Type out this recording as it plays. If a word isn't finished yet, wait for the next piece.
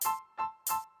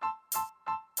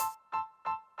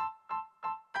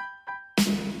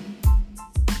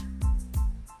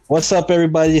What's up,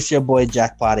 everybody? It's your boy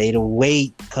Jackpot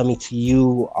 808 coming to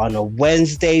you on a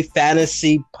Wednesday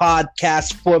fantasy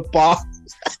podcast football.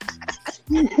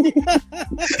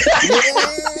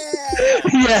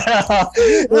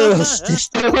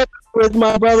 With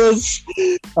my brothers.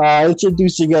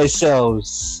 Introduce you guys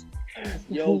yourselves.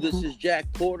 Yo, this is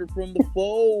Jack Porter from the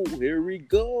Foe. Here we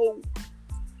go.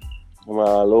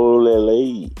 Hello,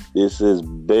 Lele. This is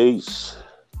Bass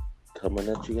coming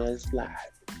at you guys live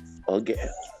again.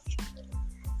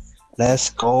 Let's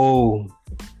go.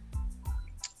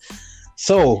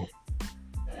 So,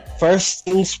 first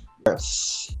things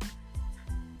first.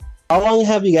 How long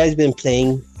have you guys been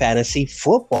playing fantasy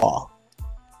football?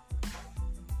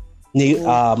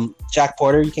 Jack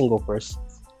Porter, you can go first.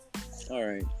 All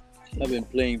right. I've been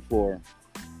playing for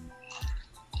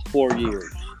 4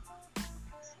 years.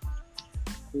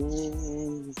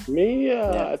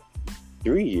 Me,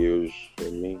 3 years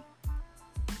for me.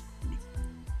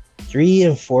 3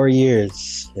 and 4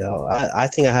 years. I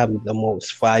think I have the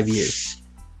most 5 years.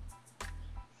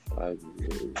 5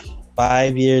 years.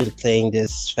 5 years playing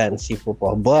this fantasy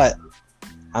football, but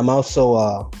I'm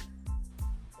also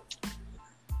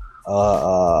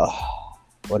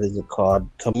what is it called?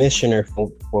 Commissioner for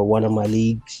one of my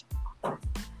leagues,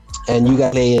 and you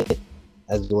guys play it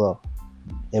as well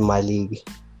in my league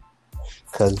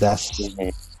because that's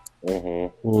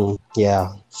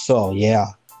yeah.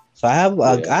 So I have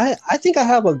I think I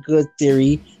have a good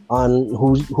theory on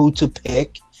who to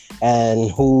pick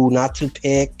and who not to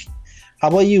pick. How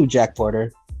about you, Jack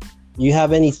Porter? You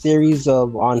have any theories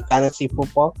on fantasy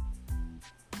football?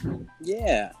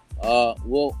 Yeah.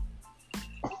 Well,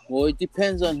 it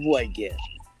depends on who I get,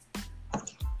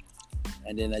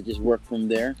 and then I just work from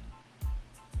there,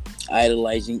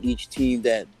 idolizing each team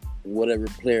that whatever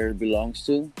player belongs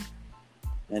to,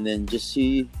 and then just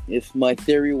see if my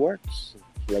theory works.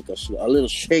 Like a little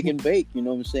shake and bake, you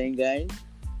know what I'm saying, guys?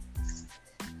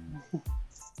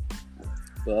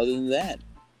 But other than that,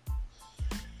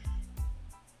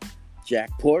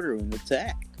 Jack Porter in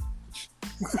attack.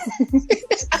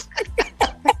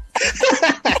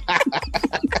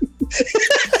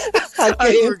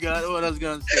 I forgot what I was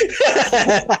going to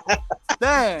say.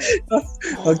 Dang.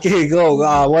 Okay, go.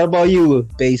 What about you,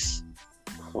 Bass?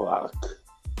 Fuck.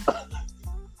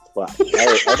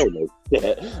 I don't know.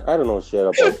 I don't know shit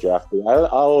about drafting. I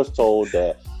was told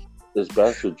that it's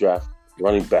best to draft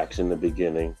running backs in the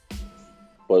beginning,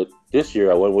 but this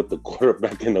year I went with the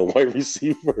quarterback and the wide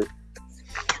receiver.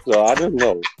 So I don't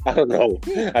know.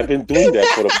 I've been doing that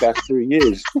for the past 3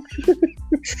 years.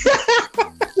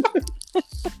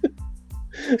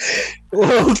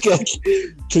 Well, okay.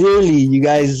 Clearly, you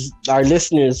guys, our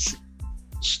listeners,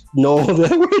 know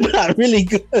that we're not really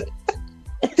good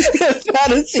at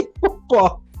fantasy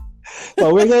football.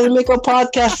 But we're going to make a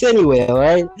podcast anyway, all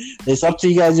right? It's up to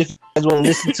you guys if you guys want to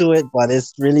listen to it, but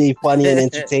it's really funny and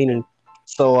entertaining.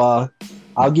 So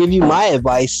I'll give you my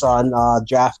advice on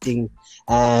drafting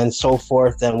and so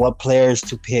forth and what players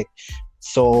to pick.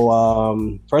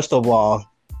 So first of all,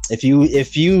 if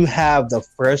you have the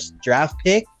first draft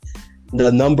pick,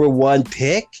 the number one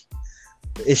pick,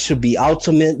 it should be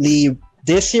ultimately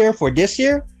this year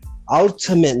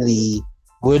ultimately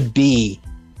would be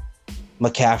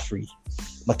McCaffrey.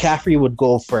 McCaffrey would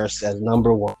go first as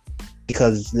number one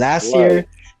because last year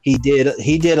his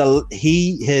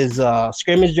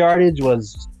scrimmage yardage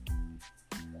was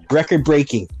record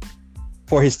breaking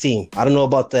for his team. I don't know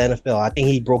about the NFL. I think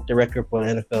he broke the record for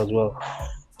the NFL as well.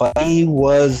 But he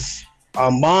was a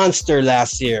monster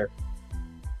last year,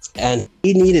 and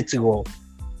he needed to go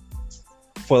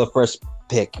for the first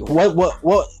pick. What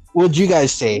would you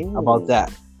guys say about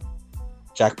that,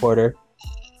 Jack Porter?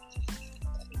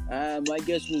 My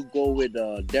guess would go with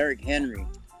Derrick Henry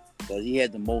because he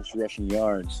had the most rushing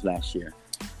yards last year.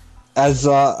 As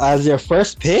your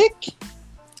first pick?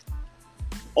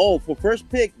 Oh, for first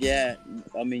pick, yeah.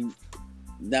 I mean,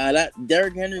 that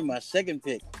Derrick Henry, my second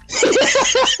pick. Are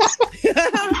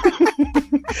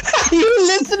you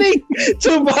listening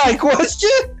to my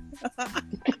question?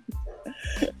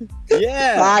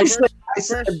 Yeah. I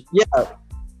said,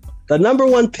 the number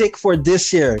one pick for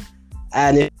this year,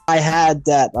 and if I had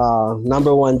that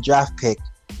number one draft pick,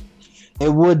 it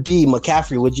would be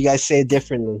McCaffrey. Would you guys say it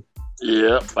differently?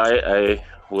 Yep, I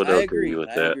would agree with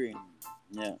that. Agree.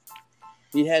 Yeah.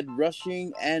 He had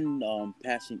rushing and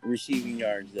receiving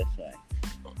yards. That's why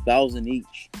 1,000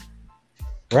 each.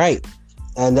 Right,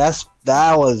 and that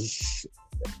was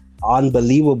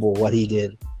unbelievable what he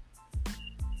did.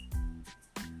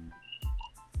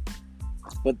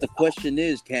 But the question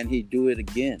is, can he do it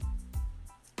again?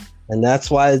 And that's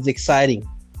why it's exciting.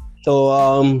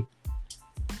 So,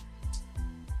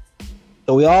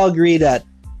 So we all agree that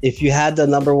if you had the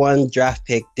number one draft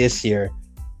pick this year,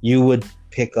 you would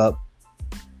pick up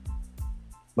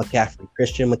McCaffrey,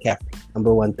 Christian McCaffrey,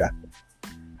 number one draft pick.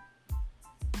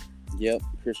 Yep,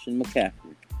 Christian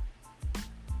McCaffrey.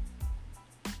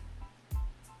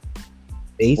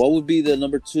 Ace? What would be the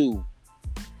number two?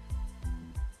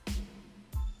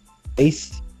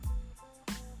 Ace?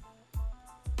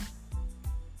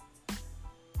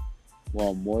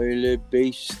 Well, Moyle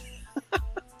base.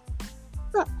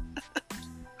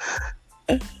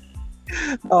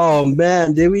 Oh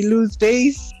man, did we lose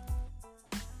Base?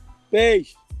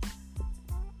 Base.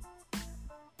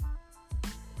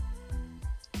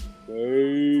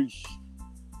 Base.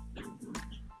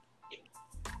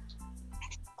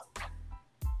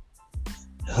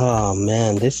 Oh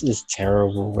man, this is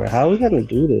terrible, bro. How are we gonna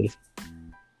do this?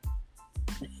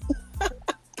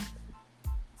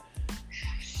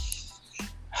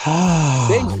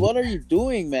 Base, what are you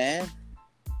doing, man?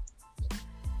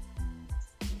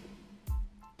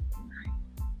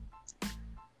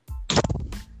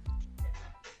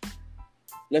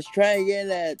 Let's try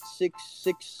again at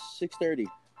 6:30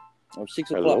 or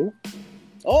 6 o'clock. Hello?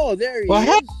 Oh, there he What is.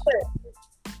 happened?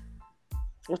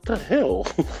 What the hell?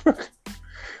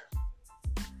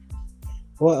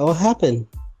 What happened?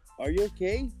 Are you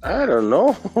okay? I don't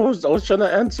know. I was trying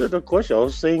to answer the question. I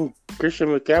was saying Christian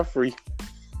McCaffrey.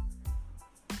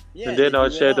 Yeah. And then I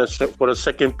you said went that for the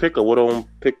second pick, I would have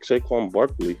picked Saquon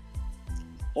Barkley.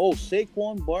 Oh,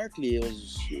 Saquon Barkley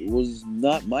was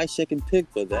not my second pick,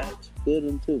 but that's good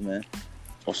one too, man.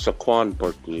 Or Saquon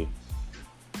Barkley.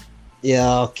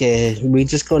 Yeah, okay. We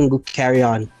just gonna go carry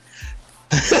on.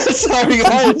 Sorry,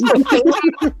 guys.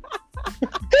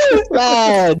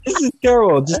 Man, this is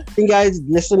terrible. Just you guys,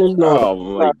 listeners know. Oh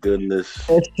my goodness.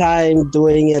 First time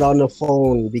doing it on the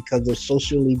phone because of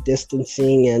socially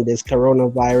distancing and this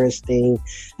coronavirus thing,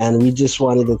 and we just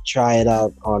wanted to try it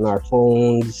out on our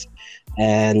phones.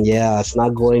 And yeah, it's not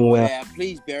going well. Yeah,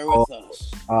 please bear with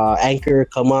us. Anchor,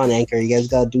 come on, Anchor. You guys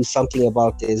gotta do something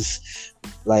about this.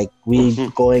 Like we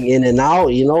going in and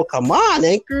out, come on,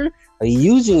 Anchor. Are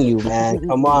using you, man.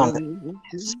 Come on.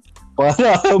 But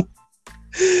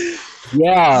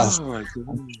yeah. Oh my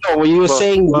goodness. So what you were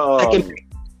saying the second pick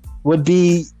would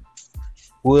be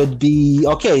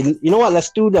okay. You know what?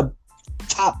 Let's do the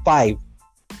top 5.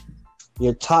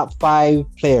 Your top 5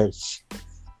 players.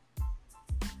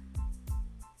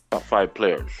 Top 5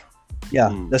 players. Yeah,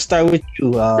 let's start with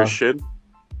you. Christian.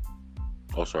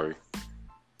 Oh, sorry.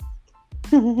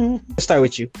 Let's start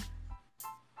with you.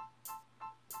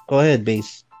 Go ahead,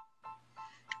 Base.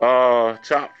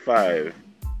 Top 5.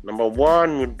 Number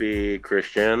 1 would be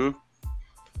Christian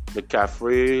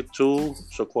McCaffrey. 2,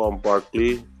 Saquon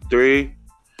Barkley. 3,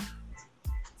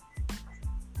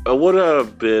 it would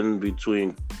have been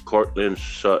between Cortland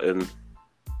Sutton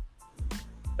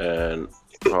and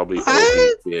probably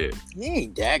OBJ. He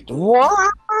ain't that good.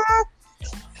 What?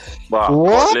 But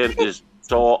What? Cortland is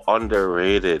so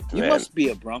underrated, You man. must be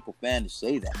a Bronco fan to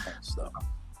say that kind of stuff.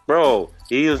 Bro,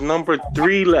 he was number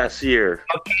 3 last year.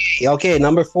 Okay,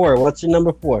 number 4. What's your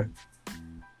number 4?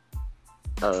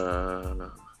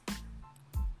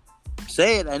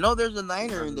 Say it. I know there's a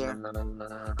Niner in there.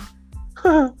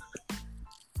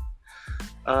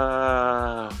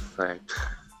 Frank.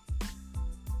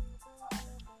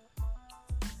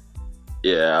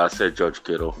 Yeah, I said George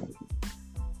Kittle.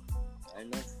 I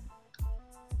know.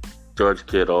 George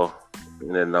Kittle.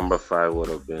 And then number 5 would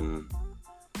have been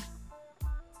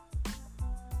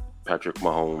Patrick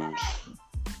Mahomes.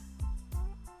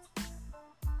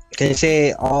 Can you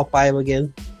say all 5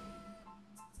 again?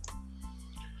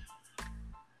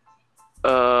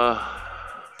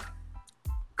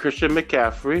 Christian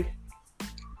McCaffrey,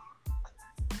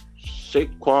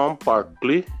 Saquon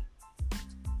Barkley,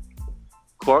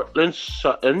 Cortland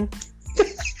Sutton,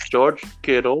 George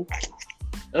Kittle,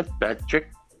 and Patrick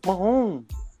Mahomes.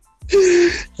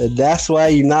 And that's why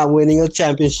you're not winning a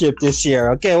championship this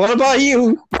year. Okay, what about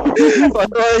you? What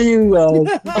about you?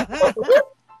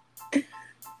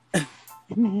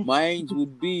 Mine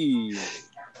would be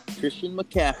Christian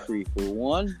McCaffrey for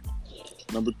 1.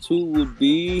 Number 2 would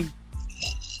be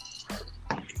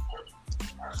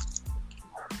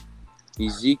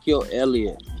Ezekiel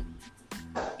Elliott.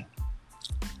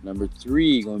 Number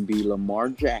 3 going to be Lamar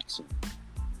Jackson.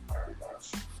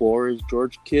 4 is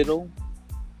George Kittle.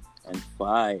 And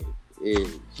 5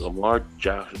 is Lamar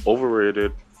Jackson,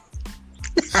 overrated.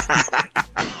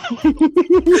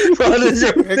 What is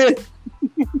your pick?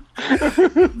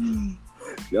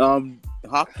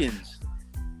 Hopkins.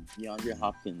 DeAndre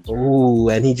Hopkins. Ooh,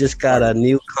 and he just got a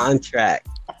new contract.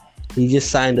 He just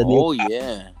signed a new. Oh,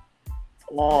 yeah.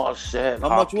 Oh, shit. How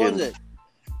much was it?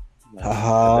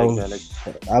 Um, Got like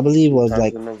I believe it was times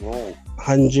like in a row.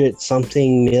 100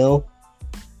 something mil.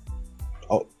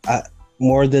 Oh,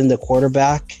 more than the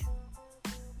quarterback.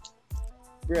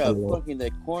 Bro, fucking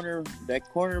that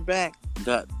cornerback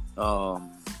got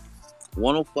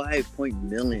 105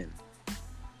 million.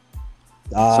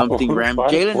 Something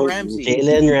Jalen Ramsey.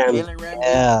 Jalen Ramsey.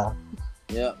 Yeah.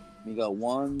 Yep. He got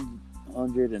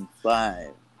 105.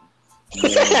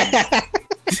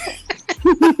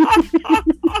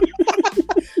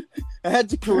 I had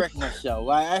to correct myself.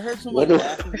 I heard somebody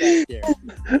laughing back there.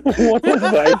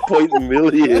 1.5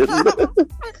 million.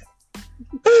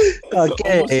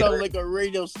 Okay. Almost sound like a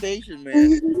radio station,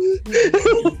 man.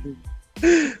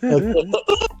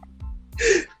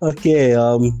 Okay.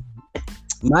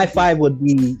 My 5 would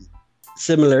be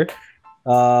similar.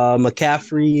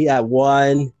 McCaffrey at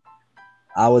 1.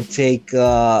 I would take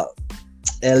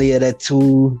Elliott at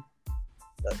 2.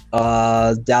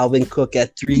 Dalvin Cook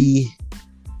at 3.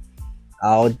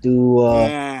 I would do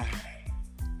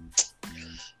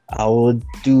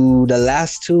the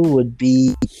last 2 would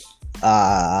be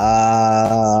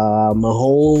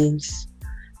Mahomes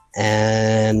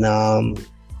and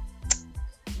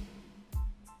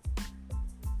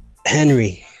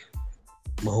Henry.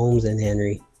 Mahomes and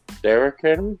Henry. Derrick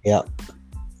Henry? Yep.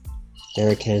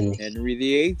 Derrick Henry. Henry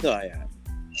VIII, I am.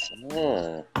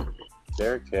 Oh,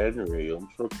 Derrick Henry. I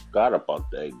forgot about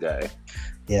that guy.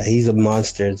 Yeah, he's a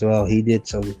monster as well. He did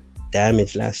some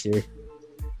damage last year.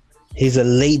 He's a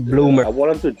late bloomer. I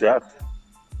wanted to draft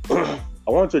Patrick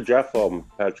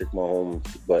Mahomes,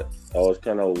 but I was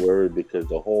kind of worried because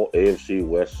the whole AFC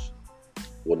West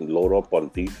wouldn't load up on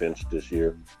defense this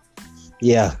year.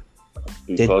 Yeah.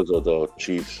 Because of the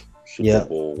Chiefs Super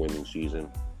Bowl winning season.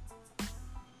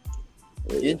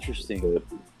 Interesting.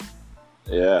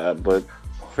 But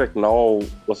frick no,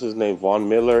 what's his name? Von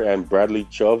Miller and Bradley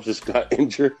Chubb just got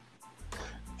injured.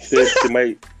 They're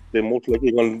most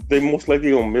likely gonna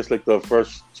miss like the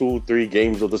first 2-3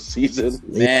 games of the season.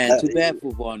 Man, too bad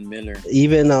for Von Miller.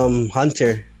 Even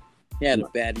Hunter. He had a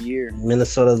bad year.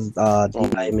 Minnesota's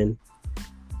lineman.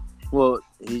 Well,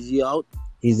 is he out?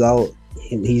 He's out.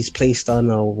 He's placed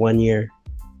on a 1-year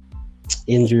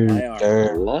injured.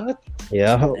 What?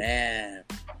 Yeah.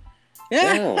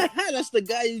 Damn. Yeah, that's the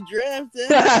guy you drafted.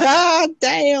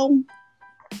 Damn.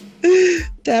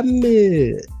 Damn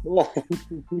it.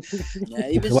 Yeah,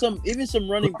 even some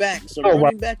running backs.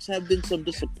 Running backs have been some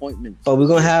disappointments. But we're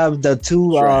gonna have the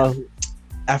 2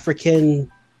 African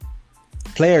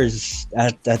players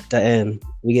at the end.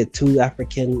 We get 2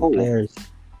 African players.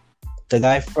 The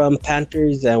guy from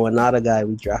Panthers and another guy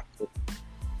we drafted.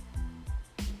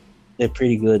 They're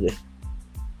pretty good.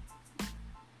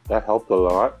 That helped a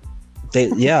lot. They're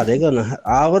gonna.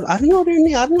 I don't know their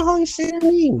name. I don't know how you say their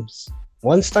names.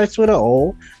 One starts with an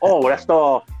O. Oh, that's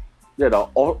the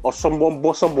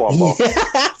Osombo.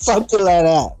 Something like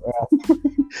that, bro.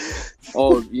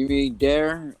 Oh, you mean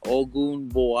Dare Ogun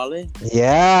Boale?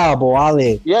 Yeah,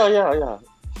 Boale. Yeah.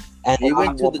 And he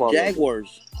went to the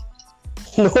Jaguars.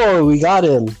 No, we got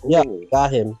him. Yeah, we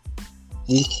got him.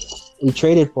 We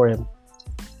traded for him.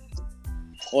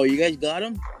 Oh, you guys got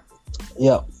him?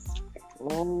 Yeah.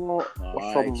 Oh,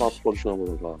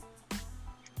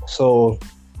 so,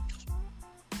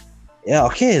 yeah,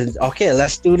 okay,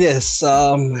 let's do this.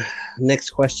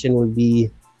 Next question would be...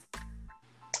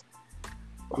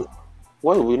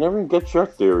 Wait, we never even get your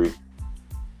theory.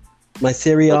 My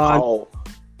theory on...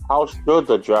 How should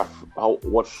the draft...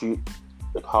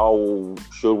 How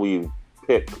should we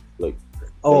pick, in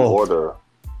order?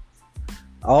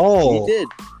 Oh. We did.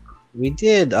 We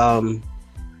did. The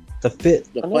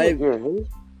 5 years.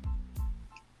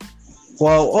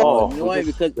 Well, you know why?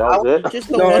 Because you just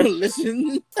don't want to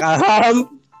listen.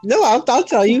 No, I'll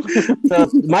tell you. So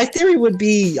my theory would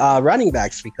be running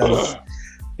backs because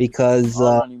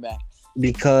running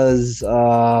backs.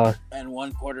 And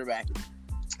one quarterback.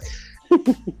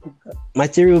 My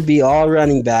theory would be all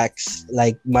running backs.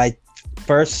 Like my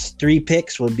first 3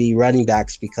 picks would be running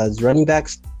backs because running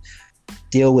backs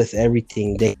deal with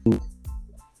everything. They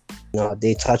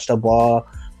touch the ball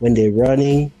when they're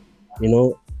running.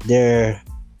 They're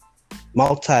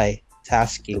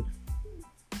multitasking.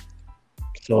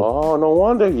 So, no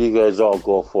wonder you guys all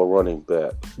go for running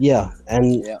back. Yeah,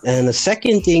 and the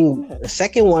second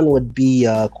one would be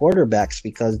quarterbacks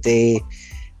because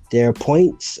their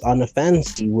points on the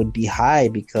fantasy would be high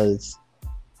because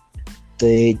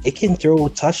they can throw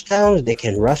touchdowns, they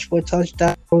can rush for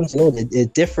touchdowns. The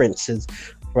difference is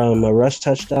from a rush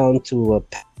touchdown to a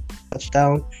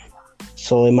touchdown.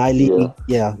 So in my league,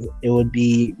 it would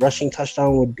be rushing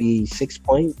touchdown would be 6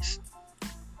 points,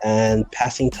 and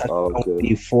passing touchdown would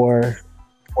be 4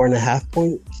 4.5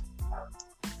 points.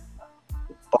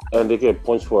 And they get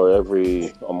points for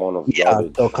every amount of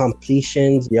yardage. So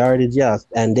completions, yardage,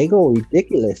 and they go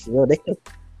ridiculous. They can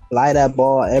fly that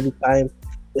ball every time,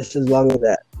 just as long as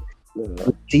that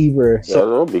receiver. Yeah,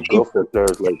 that'll be good for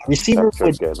players like receiver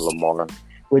and Lamar.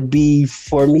 Would be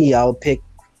for me. I would pick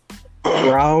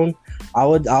Brown. I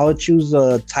would choose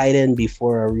a tight end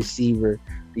before a receiver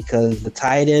because the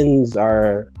tight ends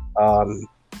are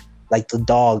like the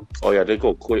dog. Oh yeah, they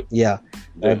go quick. Yeah,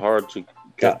 they're hard to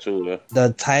get to. Yeah.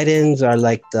 The tight ends are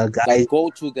like the guys,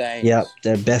 go-to guys. Yep,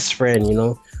 their best friend.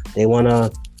 They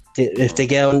wanna if they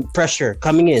get on pressure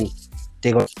coming in,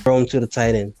 they gonna throw them to the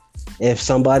tight end. If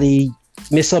somebody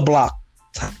miss a block,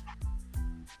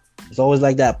 it's always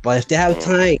like that. But if they have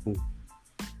time,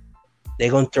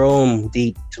 they're gonna throw them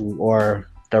deep to or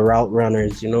the route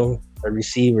runners, the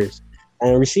receivers.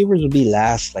 And receivers would be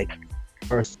last, like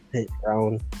first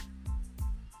round,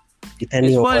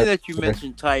 depending. It's funny that you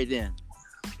mentioned tight end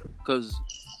because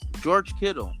George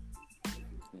Kittle,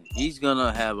 he's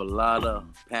gonna have a lot of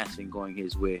passing going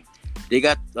his way. They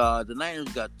got the Niners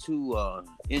got two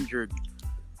injured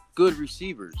good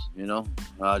receivers,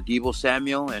 Deebo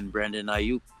Samuel and Brandon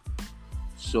Ayuk.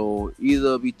 So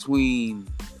either between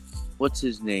what's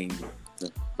his name,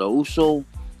 the Uso,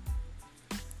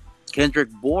 Kendrick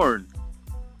Bourne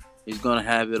is gonna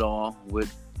have it all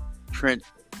with Trent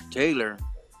Taylor,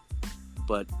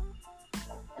 but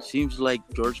it seems like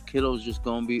George Kittle is just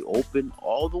gonna be open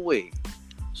all the way.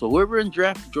 So whoever in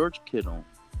draft George Kittle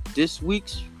this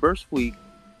week's first week,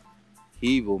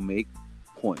 he will make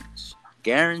points,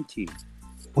 guaranteed.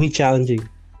 We challenging.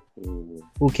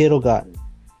 Who Kittle got?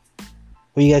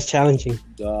 Who you guys challenging?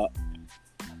 The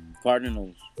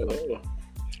Cardinals.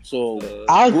 So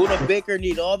Buda Baker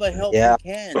need all the help he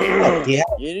can. Yeah.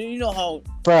 You know how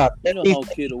Kittle is.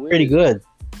 Pretty good.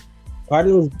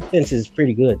 Cardinals defense is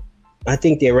pretty good. I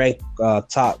think they rank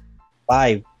top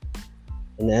 5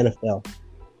 in the NFL.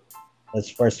 That's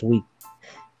first week.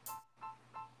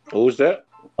 Who's that?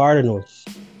 Cardinals.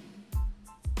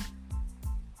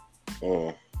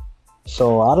 Oh.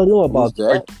 So I don't know about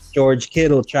George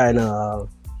Kittle trying to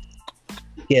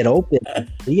get open.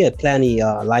 He get plenty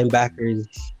linebackers.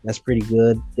 That's pretty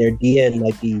good. Their DN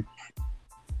might be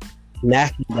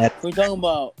knacking that. We're talking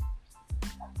about.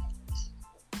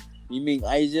 You mean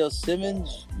Isaiah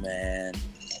Simmons? Man,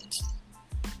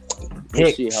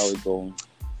 we'll see how it goes.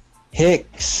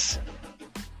 Hicks.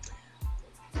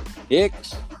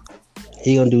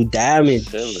 He gonna do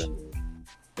damage. I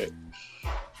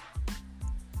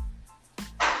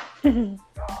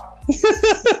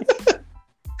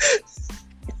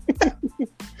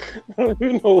don't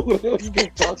even know what else you've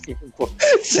been talking about.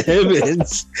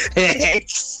 Simmons.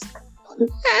 Hicks.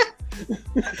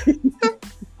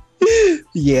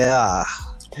 Yeah.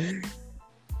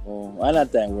 Well, I'm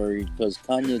not that worried because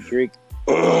Kenyan Drake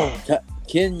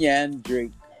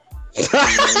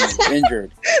is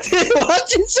injured.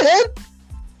 What you said?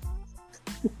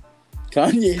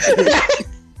 Kanye Drake.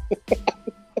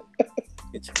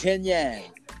 It's Kenyan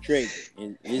Drake.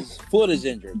 His foot is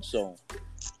injured, so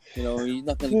he's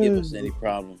not going to give us any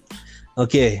problems.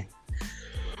 Okay.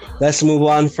 Let's move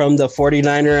on from the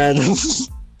 49er and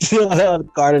the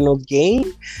Cardinals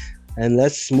game. And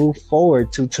let's move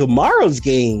forward to tomorrow's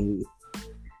game.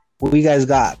 What you guys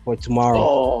got for tomorrow?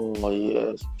 Oh,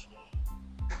 yes.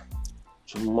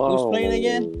 Tomorrow. Who's playing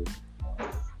again?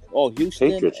 Oh,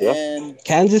 Houston Patriots, and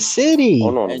Kansas City.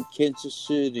 Oh, no. And Kansas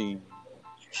City.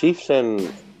 Chiefs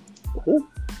and who?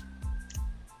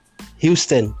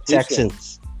 Houston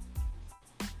Texans.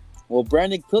 Well,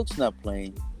 Brandon Cook's not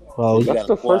playing. Well, that's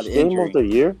the first game of the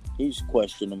year. He's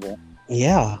questionable.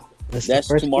 Yeah. That's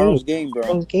tomorrow's game, bro.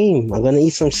 Tomorrow's game. I'm going to eat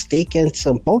some steak and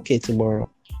some poke tomorrow.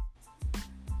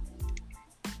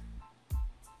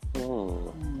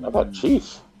 I got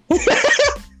Chiefs. You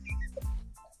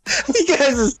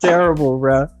guys is terrible,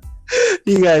 bro.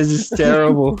 You guys is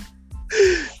terrible.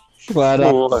 But,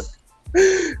 okay,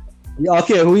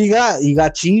 who you got? You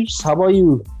got Chiefs? How about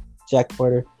you, Jack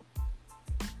Porter?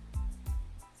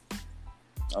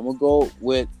 I'm going to go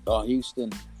with Houston.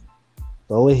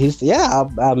 Go with Houston. Yeah,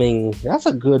 I mean, that's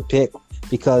a good pick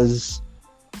because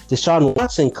Deshaun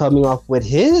Watson coming off with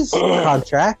his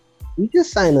contract. He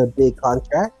just signed a big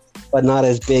contract, but not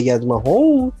as big as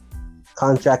Mahomes'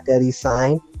 contract that he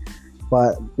signed.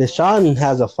 But Deshaun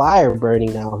has a fire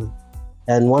burning now.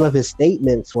 And one of his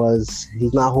statements was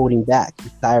he's not holding back.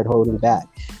 He's tired holding back.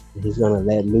 And he's going to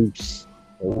let loose.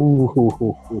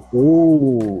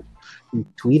 Ooh. He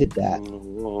tweeted that.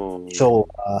 So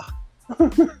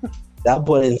that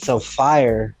put in some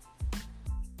fire.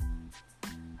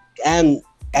 And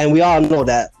And we all know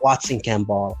that Watson can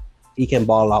ball. He can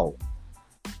ball out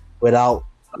without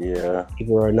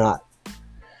people or not.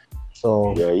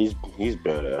 So yeah, he's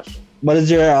badass. what is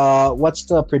your what's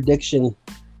the prediction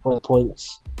for the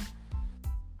points?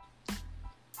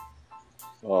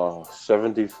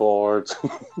 74.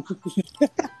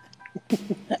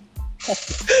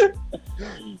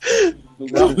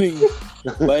 I mean,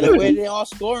 by the way, they all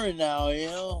scoring now. You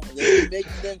know, they're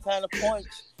making them kind of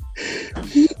points. I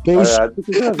think it's gonna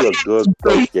be a good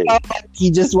close game.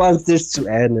 He just wants this to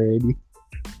end already.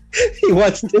 He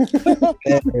wants this to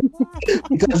end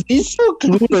because he's so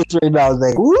clueless right now.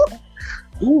 Like, whoop.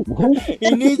 He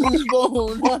needs his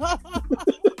phone.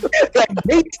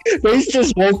 He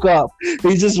just woke up.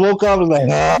 He just woke up and like,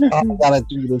 I gotta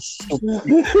do this.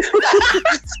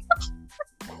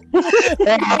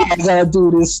 I gotta do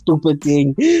this stupid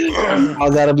thing. I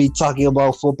gotta be talking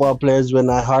about football players when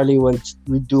I hardly went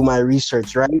to do my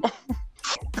research, right?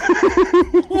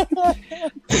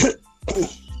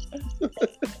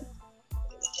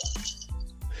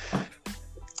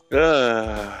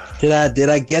 Did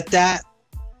I get that?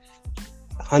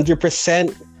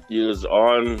 100%. He was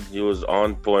on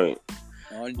point.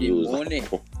 On the morning.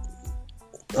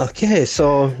 Okay,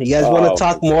 so you guys want to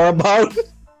talk more about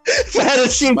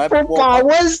Fantasy Football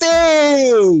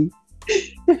Wednesday?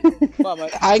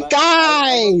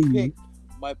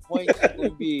 My points are going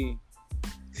to be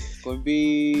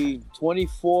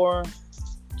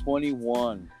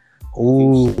 24-21.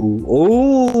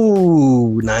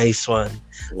 Ooh, nice one.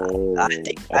 I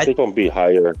think gonna be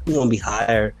higher. It's gonna be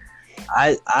higher.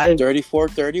 I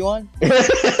 34-31.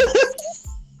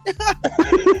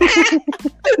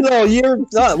 No, you're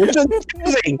not. Which one are you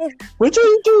choosing? Which one are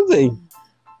you choosing?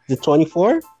 The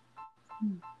 24?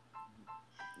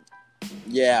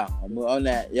 Yeah, I'm on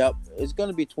that. Yep, it's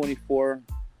gonna be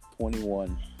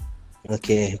 24-21.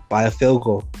 Okay, by a field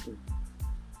goal.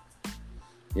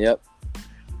 Yep.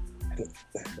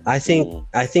 I think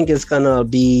it's gonna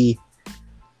be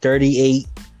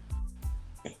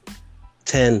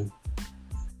 38-10.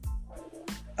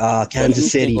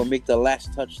 Kansas City will make the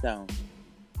last touchdown.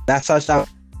 Last touchdown.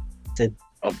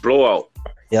 A blowout.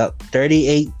 Yep,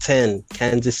 38-10.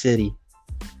 Kansas City.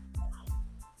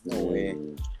 No way.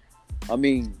 I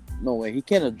mean, no way. He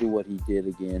cannot do what he did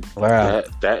again. Wow.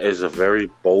 That is a very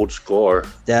bold score.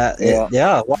 Yeah. That's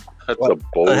a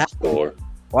bold score.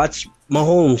 Watch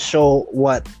Mahomes show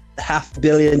what $500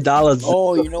 million.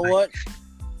 Oh, you know what?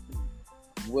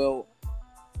 Well,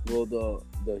 the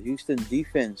Houston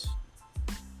defense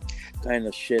kind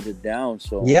of shut it down,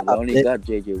 so they only got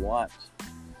JJ Watt.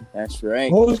 That's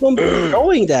right. Mahomes gonna be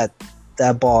throwing that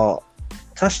ball.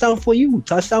 Touchdown for you.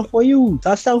 Touchdown for you.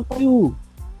 Touchdown for you.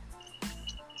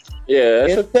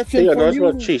 Yeah, that's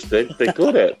what Chiefs. They're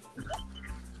good at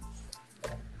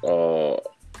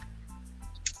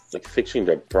like fixing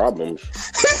their problems.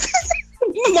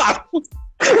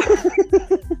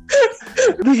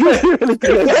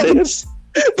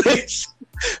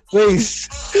 Please.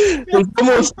 It's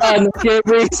almost done. Okay,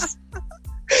 please.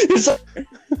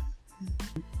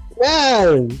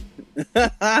 Man.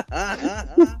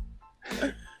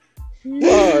 Oh,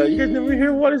 you guys never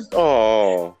hear what is?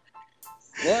 Oh,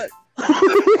 what?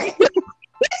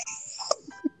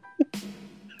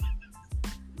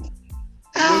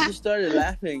 I just started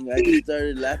laughing.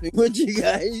 With you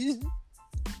guys.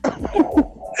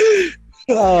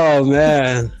 Oh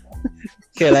man.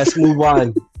 Okay, let's move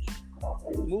on.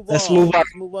 Let's move on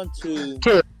to.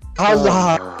 Okay,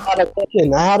 I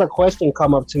had a question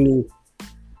come up to me.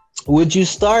 Would you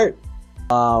start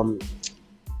running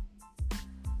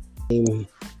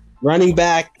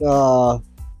back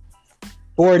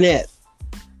Fournette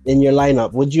in your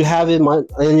lineup? Would you have him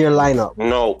in your lineup?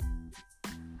 No.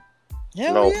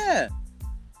 Hell yeah.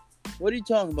 What are you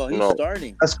talking about? He's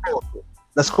starting.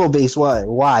 That's cool, Base.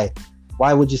 Why?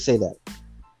 Why would you say that?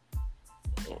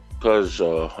 Because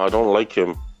I don't like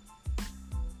him.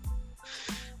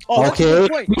 Oh, okay.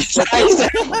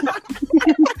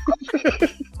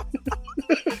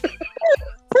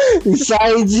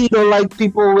 Besides, you don't like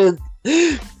people with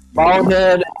bald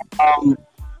head,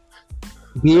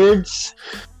 beards.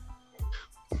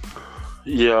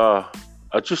 Yeah,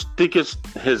 I just think it's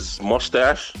his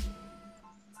mustache.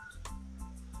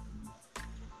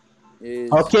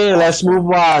 Okay, let's move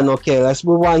on. Okay, let's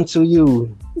move on to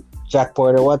you, Jack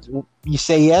Porter. What you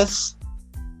say? Yes.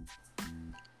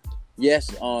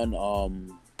 Yes, on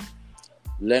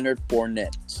Leonard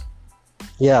Fournette.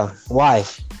 Yeah. Why?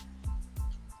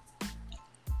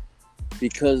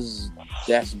 Because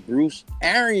that's Bruce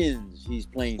Arians he's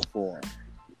playing for.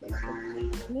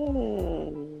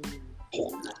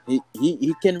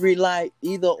 he can rely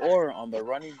either or on the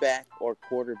running back or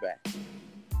quarterback.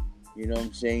 You know what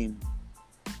I'm saying?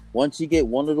 Once you get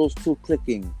one of those two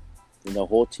clicking, then the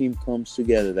whole team comes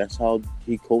together. That's how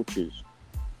he coaches.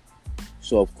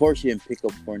 So, of course, he didn't pick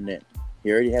up Fournette.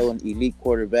 He already had one elite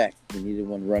quarterback. He needed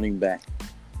one running back.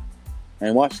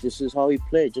 And watch, this is how he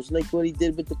played, just like what he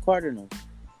did with the Cardinals.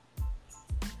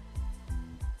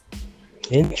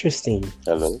 Interesting.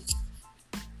 Hello.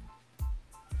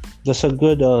 That's a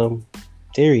good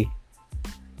theory.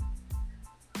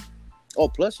 Oh,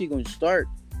 plus he's going to start.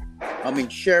 I mean,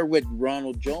 share with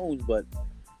Ronald Jones, but,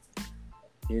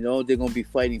 you know, they're going to be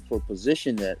fighting for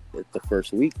position at the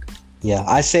first week. Yeah,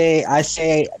 I say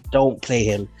don't play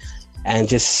him, and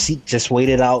just wait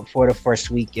it out for the first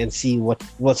week and see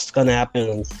what's gonna happen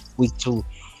in week 2.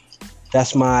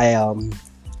 That's my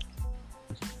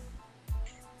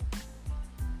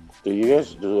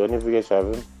Do any of you guys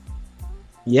have him?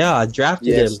 Yeah, I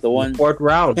drafted him the one in the 4th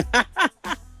round.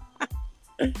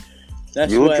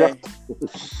 That's You why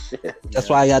That's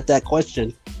why I got that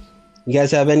question. You guys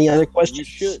have any other questions? you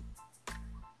should.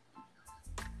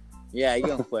 Yeah, you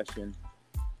got a question.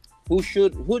 Who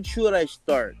should I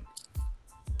start?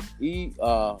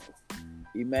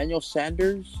 Emmanuel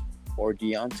Sanders or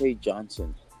Deontay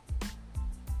Johnson?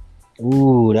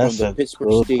 Ooh, that's From the a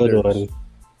Pittsburgh good Steelers. one.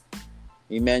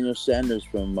 Emmanuel Sanders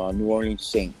from New Orleans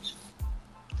Saints.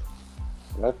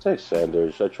 I'd say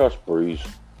Sanders. I trust Breeze.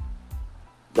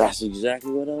 That's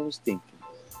exactly what I was thinking.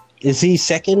 Is he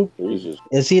second? Breeze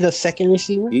Is he the second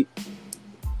receiver?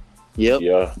 Yep.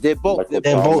 yeah. They're both. Michael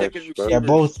They're both Thomas, second right? receivers. They're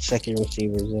both second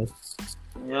receivers. Yeah.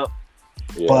 Yep.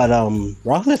 Yeah. But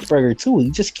Roethlisberger too. He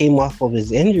just came off of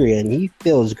his injury and he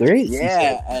feels great. he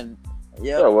said. Yeah, and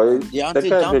Yeah, well, Deontay that guy's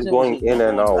Johnson been going was his in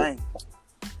and number one out. guy.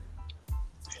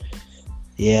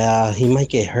 Yeah, he might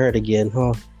get hurt again,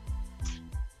 huh?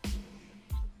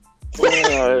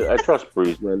 Yeah, I trust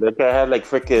Breeze, man. That guy had like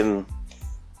freaking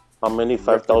how many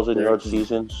 5,000 yard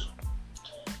seasons?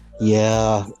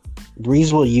 Yeah,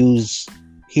 Breeze would use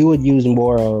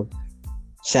more of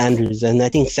Sanders, and I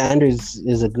think Sanders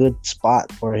is a good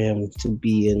spot for him to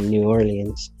be in New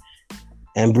Orleans.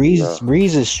 And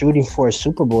Breeze is shooting for a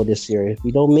Super Bowl this year. If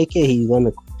he don't make it, he's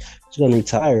gonna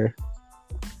retire.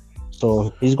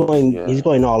 So he's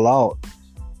going all out.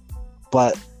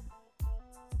 But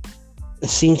it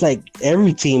seems like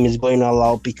every team is going all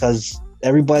out because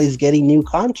everybody's getting new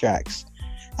contracts.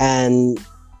 And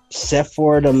except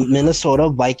for the Minnesota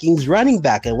Vikings running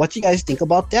back. And what you guys think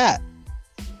about that?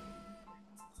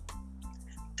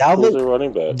 Who's the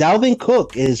running back? Dalvin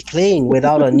Cook is playing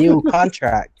without a new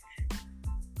contract.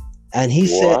 And he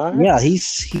said, yeah, he's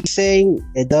saying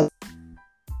it doesn't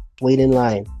wait in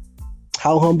line.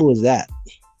 How humble is that?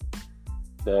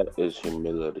 That is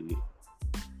humility.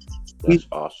 That's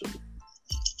awesome.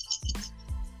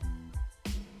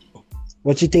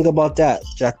 What you think about that,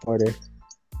 Jack Porter?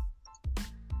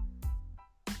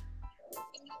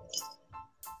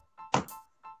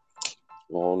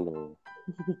 Oh no.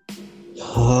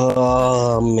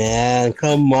 Oh man,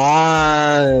 come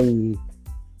on.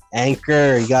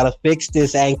 Anchor, you gotta fix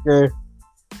this, Anchor.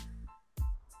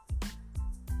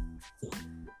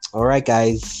 All right,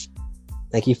 guys.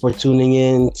 Thank you for tuning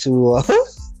in to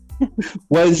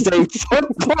Wednesday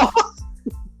football.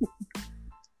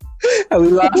 And we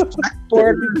lost Jack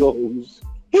Porter.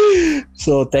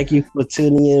 So thank you for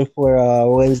tuning in for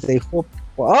Wednesday football.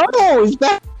 Oh, he's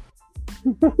back.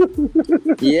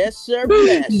 Yes, sir.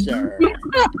 Yes, sir.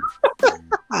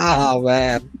 Oh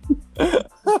man.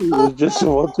 We just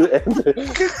want to end it.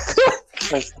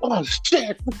 Like, oh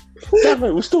shit! Damn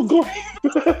it, we're still going.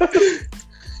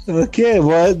 Okay,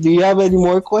 well, do you have any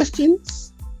more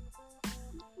questions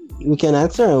we can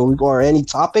answer, or any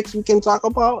topics we can talk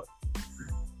about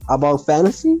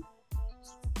fantasy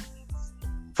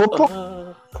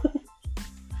football?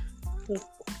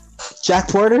 Jack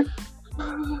Porter.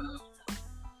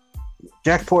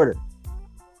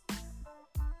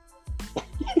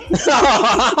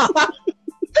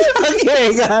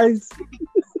 Okay, guys.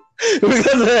 We're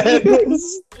gonna end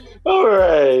this. All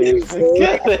right.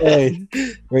 Okay.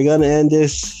 We're gonna end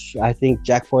this. I think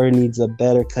Jack Porter needs a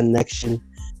better connection,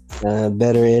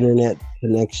 better internet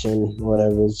connection,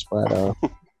 whatever. But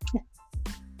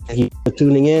thank you for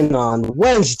tuning in on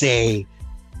Wednesday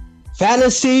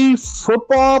Fantasy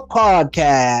Football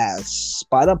Podcast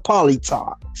by the Poly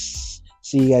Talks.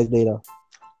 See you guys later.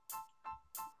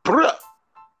 Bruh.